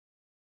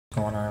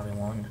What's going on,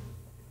 everyone?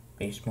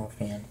 Baseball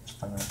fan,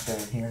 I'm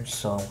Third here.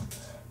 So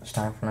it's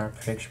time for our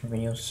prediction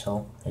video.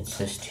 So it's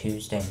this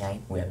Tuesday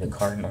night. We have the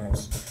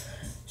Cardinals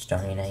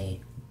starting a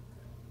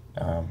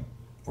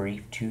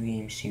brief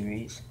 2-game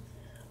series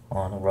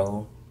on the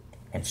road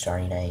and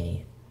starting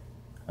a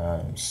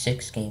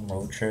 6-game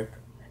road trip.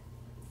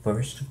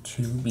 First of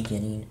two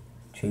beginning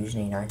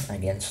Tuesday night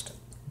against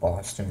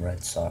Boston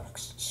Red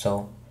Sox.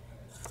 So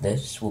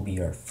this will be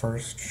our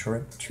first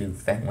trip to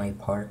Fenway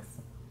Park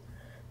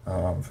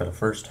for the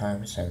first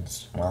time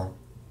since, well,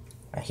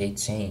 I hate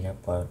saying it,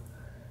 but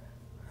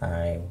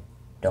I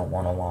don't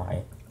want to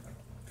lie.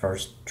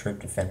 First trip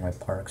to Fenway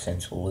Park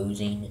since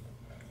losing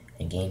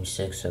in Game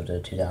 6 of the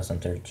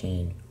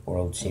 2013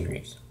 World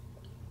Series.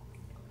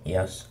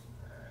 Yes.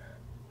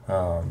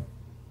 Now,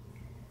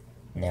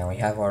 we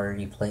have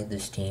already played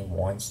this team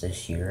once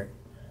this year.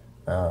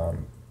 The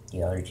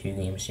other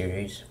 2-game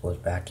series was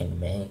back in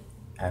May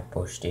at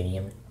Busch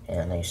Stadium,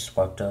 and they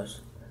swept us.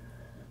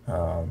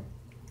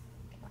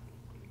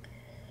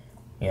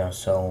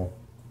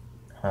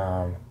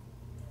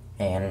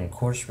 And of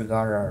course we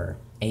got our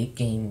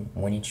 8-game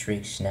winning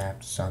streak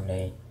snapped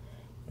Sunday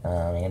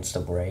against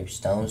the Braves.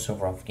 That was a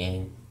rough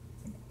game,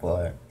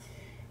 but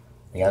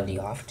we had the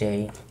off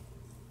day,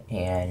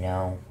 and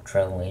now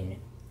traveling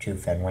to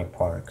Fenway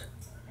Park.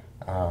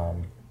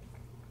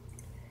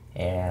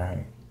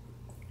 And,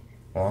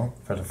 well,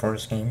 for the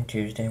first game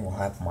Tuesday, we'll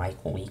have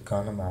Mike Leake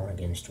on the mound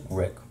against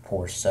Rick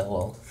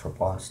Porcello for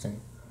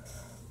Boston.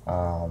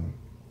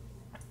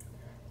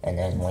 And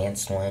then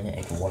Lance Lynn and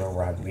Eduardo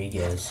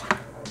Rodriguez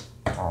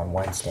on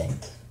Wednesday.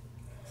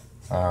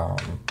 Yeah.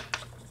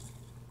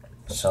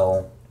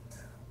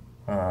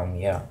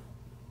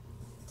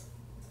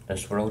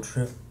 This road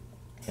trip,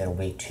 it'll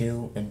be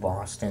 2 in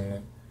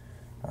Boston,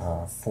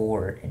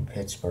 4 in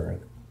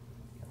Pittsburgh.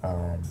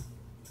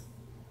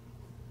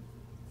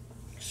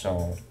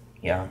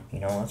 Yeah,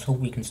 let's hope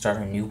we can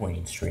start a new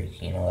winning streak.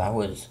 That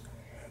was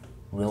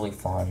really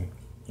fun,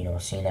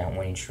 seeing that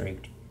winning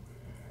streak.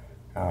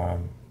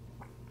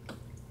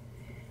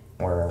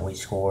 Where we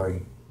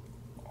scored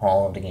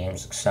all of the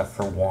games except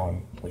for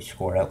one. We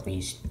scored at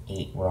least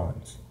 8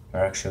 runs. Or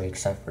actually,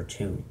 except for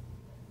 2.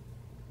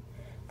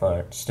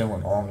 But still,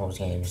 in all those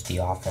games, the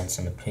offense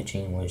and the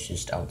pitching was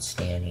just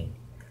outstanding.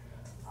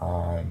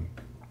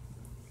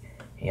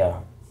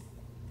 Yeah.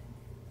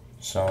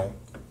 So,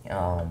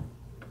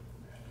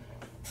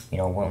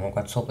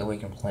 let's hope that we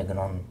can play good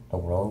on the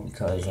road,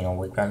 because,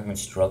 we've kind of been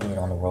struggling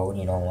on the road,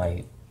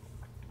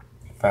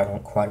 I've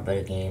had quite a bit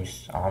of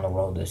games on the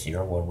road this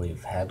year where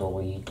we've had the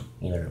lead,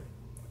 either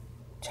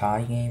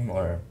tie game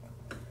or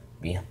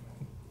we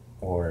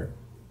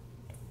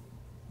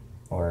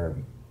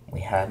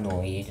had the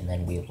lead and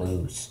then we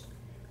lose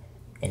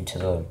into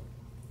the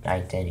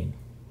 9th inning.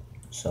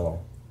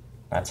 So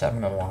that's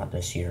happened a lot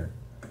this year,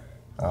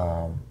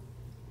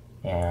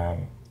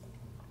 and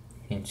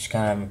you just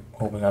kind of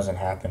hope it doesn't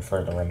happen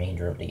for the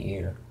remainder of the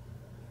year.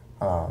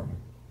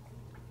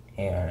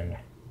 And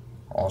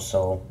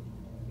also,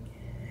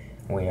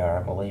 we are,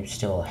 I believe,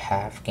 still a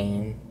half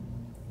game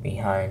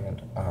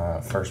behind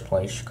first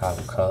place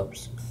Chicago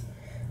Cubs.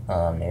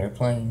 They're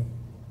playing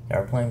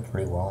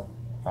pretty well,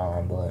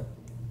 but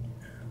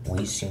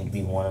we seem to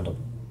be one of the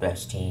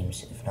best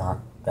teams, if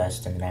not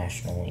best, in the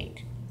National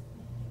League.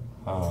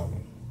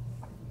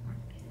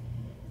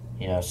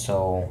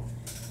 So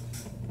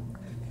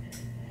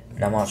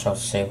not much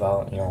else to say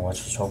about,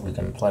 let's just hope we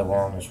can play well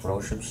on this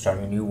road trip, start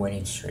a new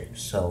winning streak.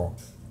 So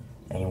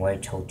anyway,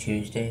 till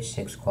Tuesday,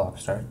 6 o'clock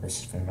start. This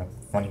is from my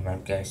Funny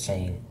Map guy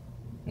saying,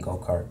 go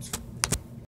Cards.